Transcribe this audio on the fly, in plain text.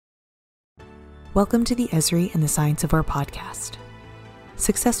Welcome to the Esri and the Science of Where podcast.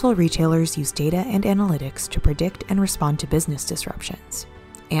 Successful retailers use data and analytics to predict and respond to business disruptions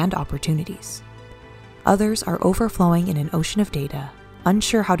and opportunities. Others are overflowing in an ocean of data,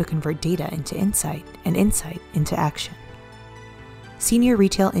 unsure how to convert data into insight and insight into action. Senior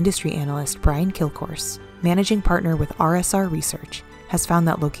retail industry analyst Brian Kilcourse, managing partner with RSR Research, has found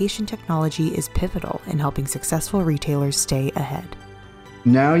that location technology is pivotal in helping successful retailers stay ahead.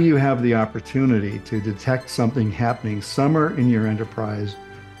 Now you have the opportunity to detect something happening somewhere in your enterprise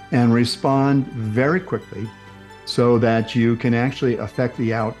and respond very quickly so that you can actually affect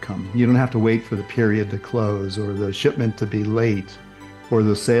the outcome. You don't have to wait for the period to close or the shipment to be late or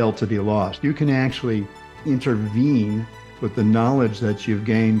the sale to be lost. You can actually intervene with the knowledge that you've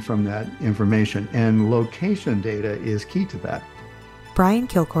gained from that information, and location data is key to that. Brian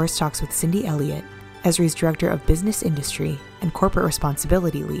Kilcourse talks with Cindy Elliott, Esri's Director of Business Industry and Corporate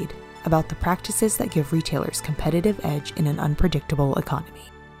Responsibility Lead, about the practices that give retailers competitive edge in an unpredictable economy.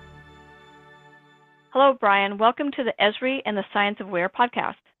 Hello, Brian. Welcome to the Esri and the Science of Where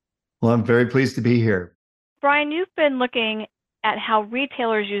podcast. Well, I'm very pleased to be here. Brian, you've been looking at how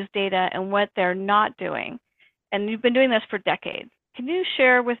retailers use data and what they're not doing, and you've been doing this for decades. Can you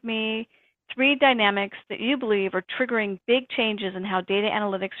share with me 3 dynamics that you believe are triggering big changes in how data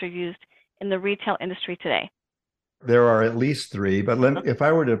analytics are used in the retail industry today? There are at least 3, but if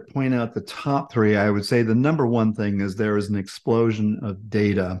I were to point out the top 3, I would say the number one thing is there is an explosion of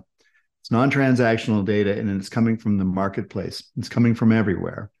data. It's non-transactional data, and it's coming from the marketplace. It's coming from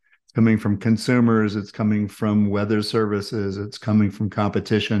everywhere. It's coming from consumers. It's coming from weather services. It's coming from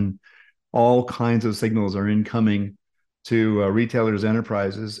competition. All kinds of signals are incoming to retailers'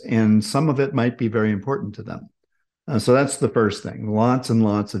 enterprises, and some of it might be very important to them. So that's the first thing, lots and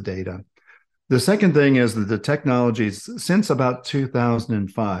lots of data. The second thing is that the technologies, since about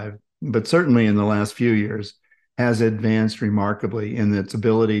 2005, but certainly in the last few years, has advanced remarkably in its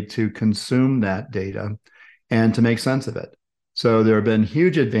ability to consume that data and to make sense of it. So there have been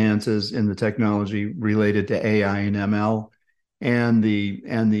huge advances in the technology related to AI and ML and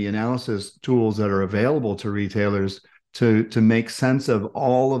the analysis tools that are available to retailers to make sense of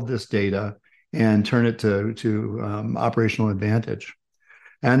all of this data and turn it to operational advantage.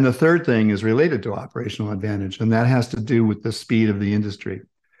 And the third thing is related to operational advantage, and that has to do with the speed of the industry.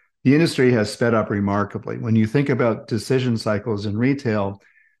 The industry has sped up remarkably. When you think about decision cycles in retail,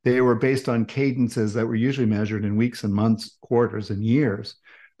 they were based on cadences that were usually measured in weeks and months, quarters, and years.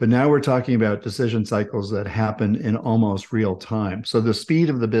 But now we're talking about decision cycles that happen in almost real time. So the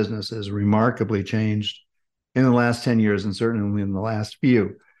speed of the business has remarkably changed in the last 10 years and certainly in the last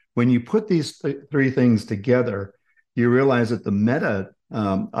few. When you put these 3 things together, you realize that the meta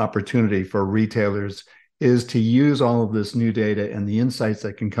opportunity for retailers is to use all of this new data and the insights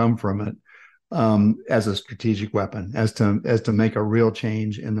that can come from it as a strategic weapon, as to make a real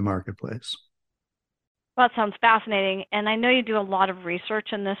change in the marketplace. Well, that sounds fascinating, and I know you do a lot of research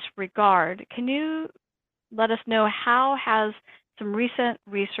in this regard. Can you let us know how has some recent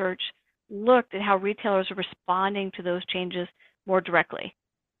research looked at how retailers are responding to those changes more directly?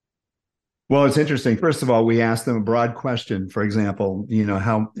 Well, it's interesting. First of all, we asked them a broad question. For example,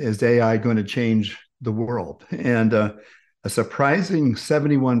 how is AI going to change the world? And a surprising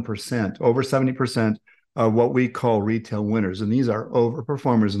 71%, over 70% of what we call retail winners, and these are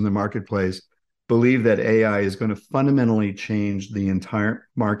overperformers in the marketplace, believe that AI is going to fundamentally change the entire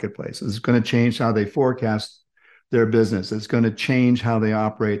marketplace. It's going to change how they forecast their business. It's going to change how they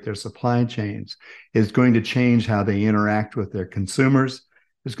operate their supply chains. It's going to change how they interact with their consumers.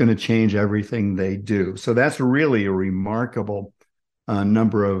 It's going to change everything they do. So that's really a remarkable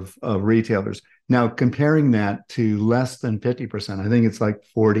number of retailers. Now, comparing that to less than 50%, I think it's like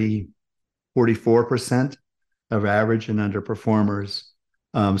 44% of average and underperformers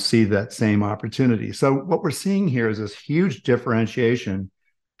see that same opportunity. So what we're seeing here is this huge differentiation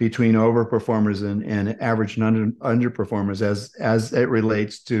between overperformers and average and underperformers as it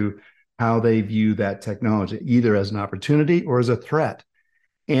relates to how they view that technology, either as an opportunity or as a threat.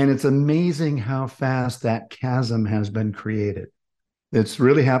 And it's amazing how fast that chasm has been created. It's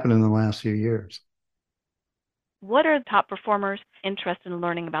really happened in the last few years. What are the top performers interested in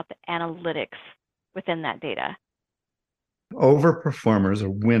learning about the analytics within that data? Overperformers are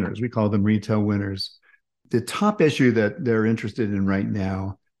winners. We call them retail winners. The top issue that they're interested in right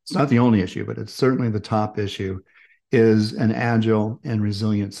now, it's not the only issue, but it's certainly the top issue, is an agile and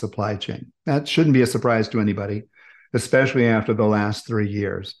resilient supply chain. That shouldn't be a surprise to anybody, especially after the last 3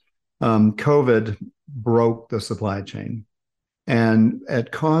 years. COVID broke the supply chain, and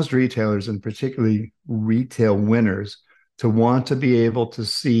it caused retailers, and particularly retail winners, to want to be able to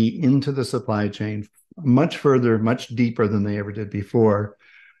see into the supply chain much further, much deeper than they ever did before,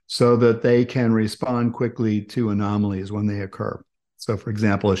 so that they can respond quickly to anomalies when they occur. So, for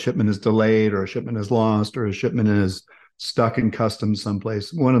example, a shipment is delayed, or a shipment is lost, or a shipment is stuck in customs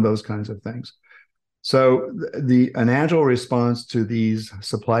someplace, one of those kinds of things. So an agile response to these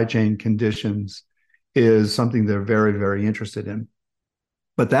supply chain conditions is something they're very, very interested in.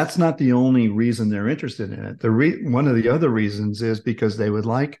 But that's not the only reason they're interested in it. One of the other reasons is because they would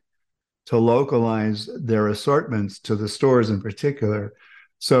like to localize their assortments to the stores in particular,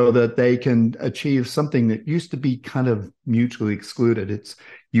 so that they can achieve something that used to be kind of mutually excluded. It's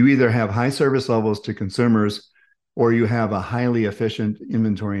you either have high service levels to consumers, or you have a highly efficient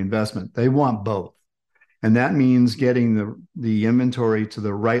inventory investment. They want both. And that means getting the inventory to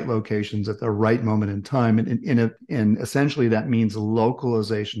the right locations at the right moment in time. And essentially that means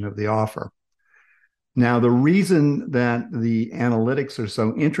localization of the offer. Now, the reason that the analytics are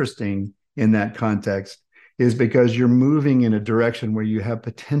so interesting in that context is because you're moving in a direction where you have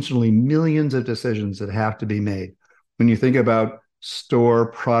potentially millions of decisions that have to be made. When you think about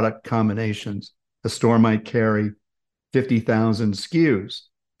store product combinations, a store might carry 50,000 SKUs,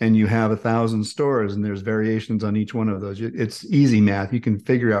 and you have 1,000 stores, and there's variations on each one of those. It's easy math. You can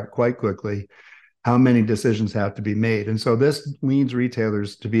figure out quite quickly how many decisions have to be made. And so this leads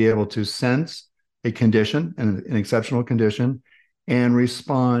retailers to be able to sense a condition, an exceptional condition, and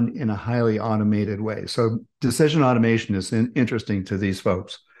respond in a highly automated way. So decision automation is interesting to these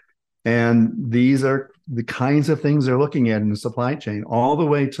folks. And these are the kinds of things they're looking at in the supply chain, all the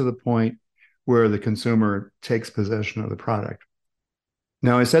way to the point where the consumer takes possession of the product.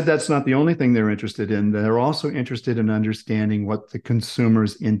 Now, I said that's not the only thing they're interested in. They're also interested in understanding what the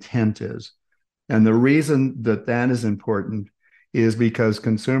consumer's intent is. And the reason that that is important is because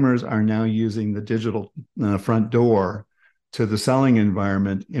consumers are now using the digital front door to the selling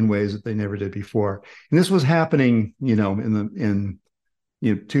environment in ways that they never did before. And this was happening, in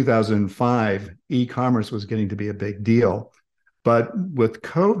 2005, e-commerce was getting to be a big deal. But with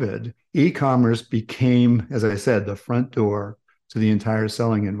COVID, e-commerce became, as I said, the front door to the entire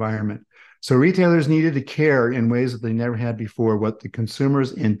selling environment. So retailers needed to care in ways that they never had before what the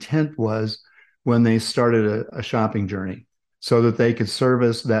consumer's intent was when they started a shopping journey, so that they could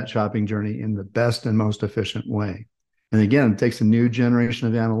service that shopping journey in the best and most efficient way. And again, it takes a new generation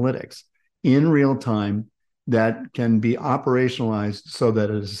of analytics in real time that can be operationalized so that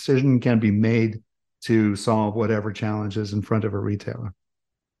a decision can be made to solve whatever challenge is in front of a retailer.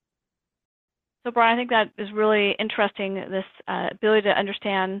 So, Brian, I think that is really interesting, this ability to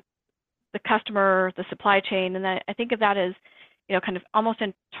understand the customer, the supply chain, and I think of that as, kind of almost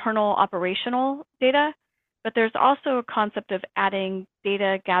internal operational data, but there's also a concept of adding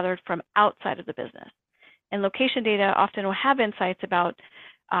data gathered from outside of the business. And location data often will have insights about,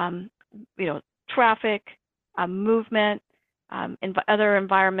 traffic, movement, other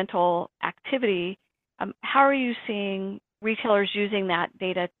environmental activity. How are you seeing retailers using that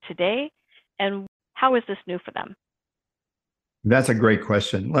data today? And how is this new for them? That's a great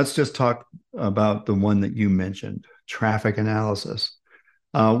question. Let's just talk about the one that you mentioned, traffic analysis.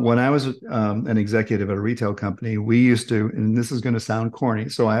 When I was an executive at a retail company, we used to, and this is going to sound corny,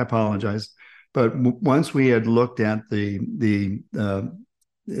 so I apologize, but once we had looked at it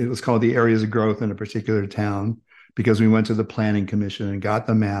was called the areas of growth in a particular town, because we went to the planning commission and got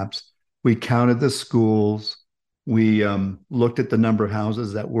the maps. We counted the schools. We looked at the number of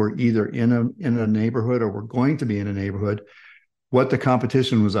houses that were either in a neighborhood or were going to be in a neighborhood, what the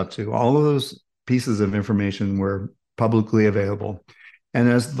competition was up to. All of those pieces of information were publicly available. And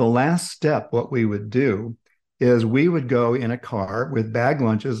as the last step, what we would do is we would go in a car with bag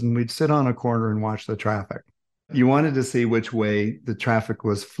lunches and we'd sit on a corner and watch the traffic. You wanted to see which way the traffic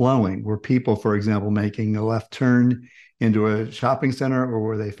was flowing. Were people, for example, making a left turn into a shopping center, or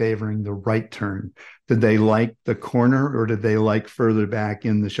were they favoring the right turn? Did they like the corner, or did they like further back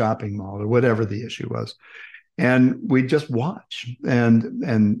in the shopping mall, or whatever the issue was? And we just watch.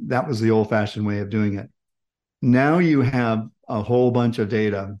 And that was the old-fashioned way of doing it. Now you have a whole bunch of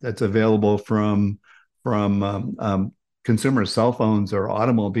data that's available from consumer cell phones or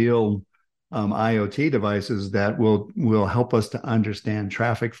automobile IoT devices that will help us to understand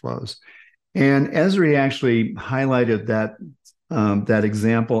traffic flows. And Esri actually highlighted that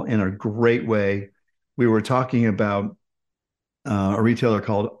example in a great way. We were talking about a retailer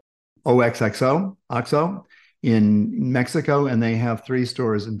called OXXO in Mexico, and they have 3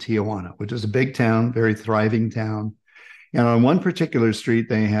 stores in Tijuana, which is a big town, very thriving town. And on one particular street,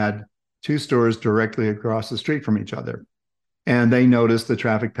 they had 2 stores directly across the street from each other. And they noticed the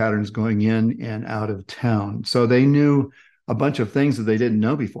traffic patterns going in and out of town. So they knew a bunch of things that they didn't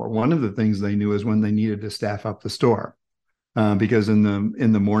know before. One of the things they knew is when they needed to staff up the store, because in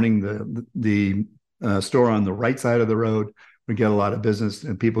the morning the store on the right side of the road would get a lot of business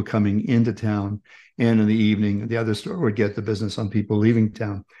and people coming into town, and in the evening the other store would get the business on people leaving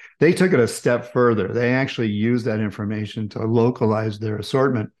town. They took it a step further. They actually used that information to localize their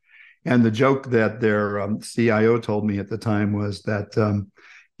assortment. And the joke that their CIO told me at the time was that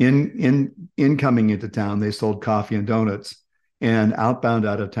in coming into town, they sold coffee and donuts, and outbound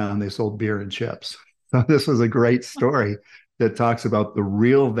out of town, they sold beer and chips. So this was a great story that talks about the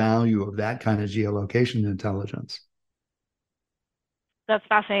real value of that kind of geolocation intelligence. That's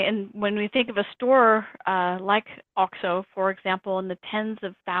fascinating. And when we think of a store like OXO, for example, and the tens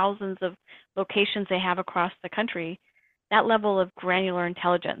of thousands of locations they have across the country, that level of granular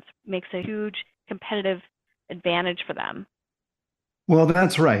intelligence makes a huge competitive advantage for them. Well,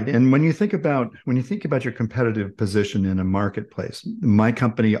 that's right. And when you think about your competitive position in a marketplace, my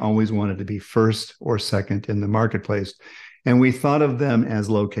company always wanted to be first or second in the marketplace, and we thought of them as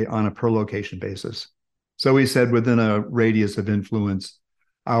on a per location basis. So we said within a radius of influence,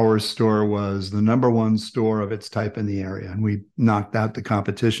 our store was the number one store of its type in the area, and we knocked out the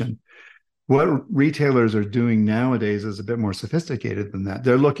competition. What retailers are doing nowadays is a bit more sophisticated than that.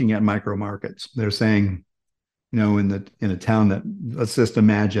 They're looking at micro markets. They're saying, in a town that, let's just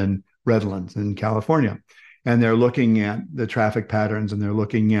imagine Redlands in California, and they're looking at the traffic patterns, and they're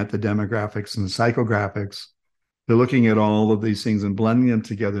looking at the demographics and the psychographics. They're looking at all of these things and blending them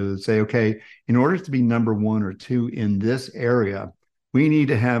together to say, okay, in order to be number one or two in this area, we need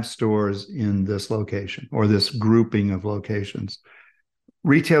to have stores in this location or this grouping of locations.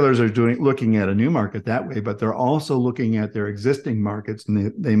 Retailers are looking at a new market that way, but they're also looking at their existing markets,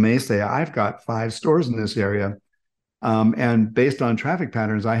 and they may say, I've got 5 stores in this area, and based on traffic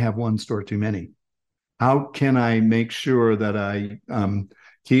patterns, I have 1 store too many. How can I make sure that I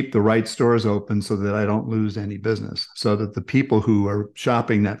keep the right stores open so that I don't lose any business, so that the people who are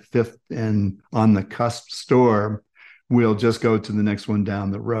shopping that 5th and on the cusp store will just go to the next one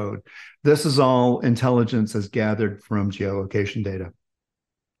down the road? This is all intelligence as gathered from geolocation data.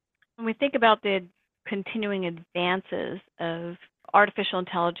 When we think about the continuing advances of artificial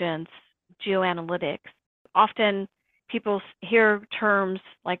intelligence, geoanalytics, often people hear terms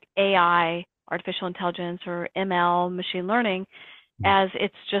like AI, artificial intelligence, or ML, machine learning, as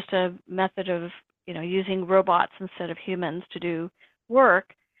it's just a method of using robots instead of humans to do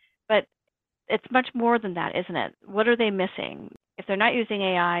work. But it's much more than that, isn't it? What are they missing? If they're not using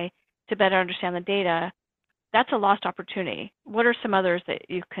AI to better understand the data, that's a lost opportunity. What are some others that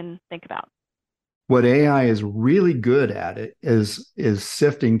you can think about? What AI is really good at is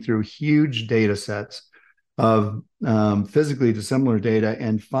sifting through huge data sets of physically dissimilar data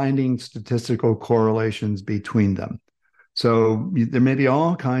and finding statistical correlations between them. So there may be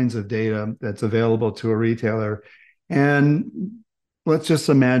all kinds of data that's available to a retailer, and let's just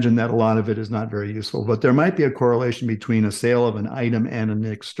imagine that a lot of it is not very useful, but there might be a correlation between a sale of an item and an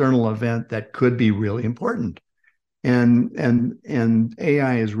external event that could be really important. And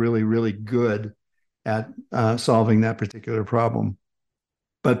AI is really, really good at solving that particular problem.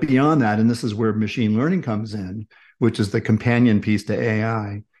 But beyond that, and this is where machine learning comes in, which is the companion piece to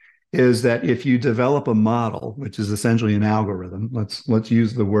AI, is that if you develop a model, which is essentially an algorithm, let's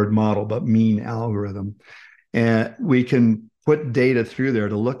use the word model, but mean algorithm, and we can put data through there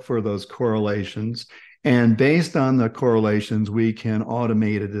to look for those correlations. And based on the correlations, we can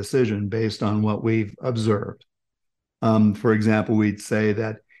automate a decision based on what we've observed. For example, we'd say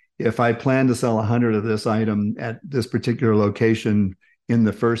that if I plan to sell 100 of this item at this particular location in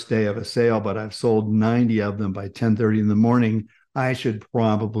the first day of a sale, but I've sold 90 of them by 10:30 in the morning, I should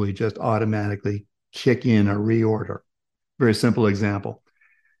probably just automatically kick in a reorder. Very simple example.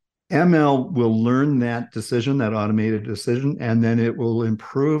 ML will learn that decision, that automated decision, and then it will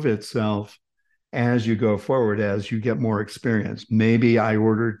improve itself as you go forward, as you get more experience. Maybe I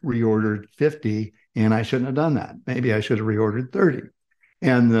reordered 50 and I shouldn't have done that. Maybe I should have reordered 30.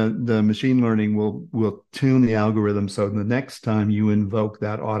 And the machine learning will tune the algorithm so the next time you invoke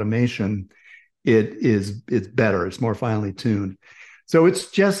that automation, it's better, it's more finely tuned. So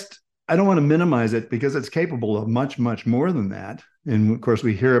it's just, I don't want to minimize it because it's capable of much, much more than that. And of course,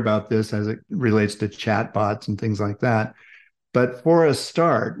 we hear about this as it relates to chatbots and things like that. But for a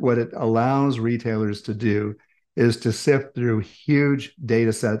start, what it allows retailers to do is to sift through huge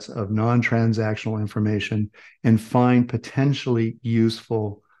data sets of non-transactional information and find potentially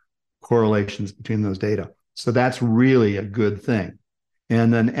useful correlations between those data. So that's really a good thing.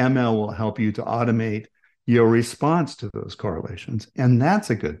 And then ML will help you to automate your response to those correlations. And that's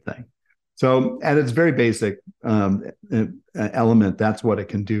a good thing. So at its very basic element, that's what it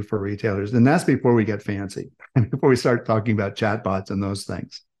can do for retailers. And that's before we get fancy, before we start talking about chatbots and those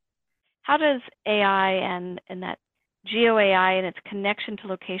things. How does AI and that GeoAI and its connection to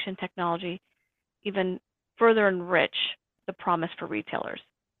location technology even further enrich the promise for retailers?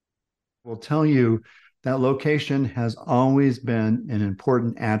 We'll tell you that location has always been an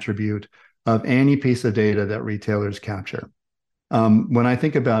important attribute of any piece of data that retailers capture. When I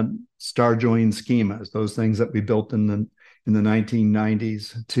think about star join schemas, those things that we built in the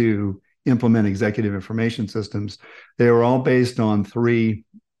 1990s to implement executive information systems, they were all based on three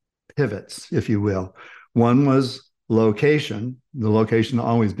pivots, if you will. One was location, the location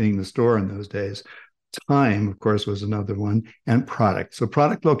always being the store in those days. Time, of course, was another one, and product. So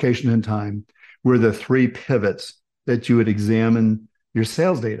product, location, and time were the three pivots that you would examine your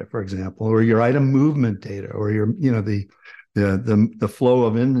sales data, for example, or your item movement data, or your, the flow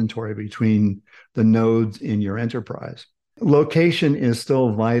of inventory between the nodes in your enterprise. Location is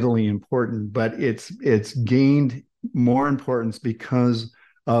still vitally important, but it's gained more importance because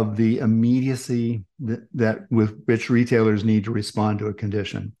of the immediacy that with which retailers need to respond to a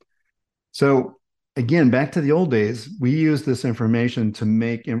condition. So again, back to the old days, we use this information to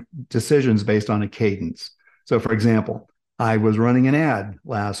make decisions based on a cadence. So for example, I was running an ad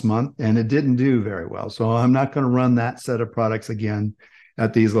last month and it didn't do very well. So I'm not going to run that set of products again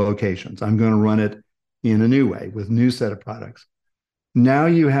at these locations. I'm going to run it in a new way with a new set of products. Now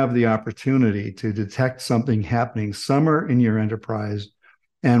you have the opportunity to detect something happening somewhere in your enterprise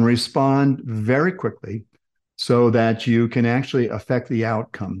and respond very quickly so that you can actually affect the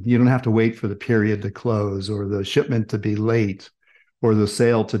outcome. You don't have to wait for the period to close or the shipment to be late or the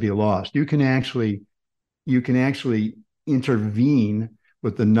sale to be lost. You can actually intervene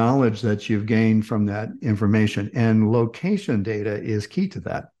with the knowledge that you've gained from that information. And location data is key to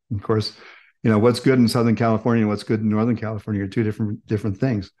that. Of course, what's good in Southern California and what's good in Northern California are two different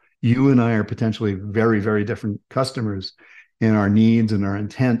things. You and I are potentially very, very different customers, and our needs and our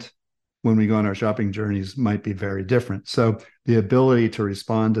intent when we go on our shopping journeys might be very different. So the ability to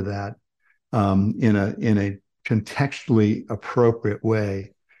respond to that in a contextually appropriate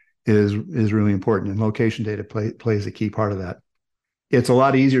way is really important, and location data plays a key part of that. It's a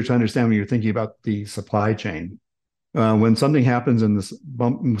lot easier to understand when you're thinking about the supply chain. When something happens in this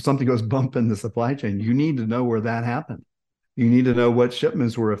something goes bump in the supply chain, you need to know where that happened. You need to know what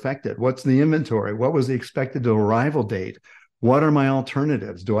shipments were affected. What's the inventory? What was the expected arrival date? What are my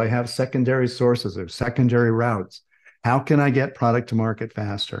alternatives? Do I have secondary sources or secondary routes? How can I get product to market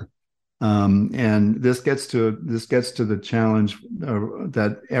faster? And this gets to the challenge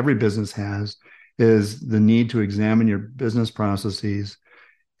that every business has, is the need to examine your business processes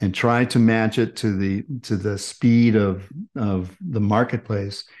and try to match it to the speed of the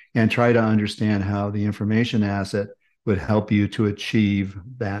marketplace, and try to understand how the information asset would help you to achieve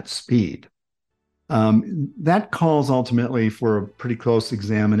that speed. That calls ultimately for a pretty close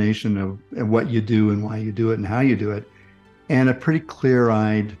examination of what you do and why you do it and how you do it, and a pretty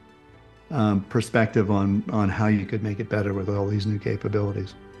clear-eyed perspective on how you could make it better with all these new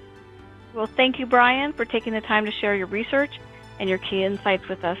capabilities. Well, thank you, Brian, for taking the time to share your research and your key insights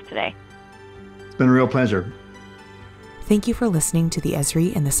with us today. It's been a real pleasure. Thank you for listening to the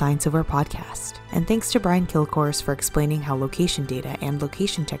Esri and the Science of Where podcast, and thanks to Brian Kilcourse for explaining how location data and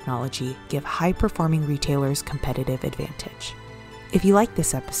location technology give high-performing retailers competitive advantage. If you like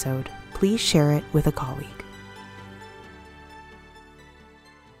this episode, please share it with a colleague.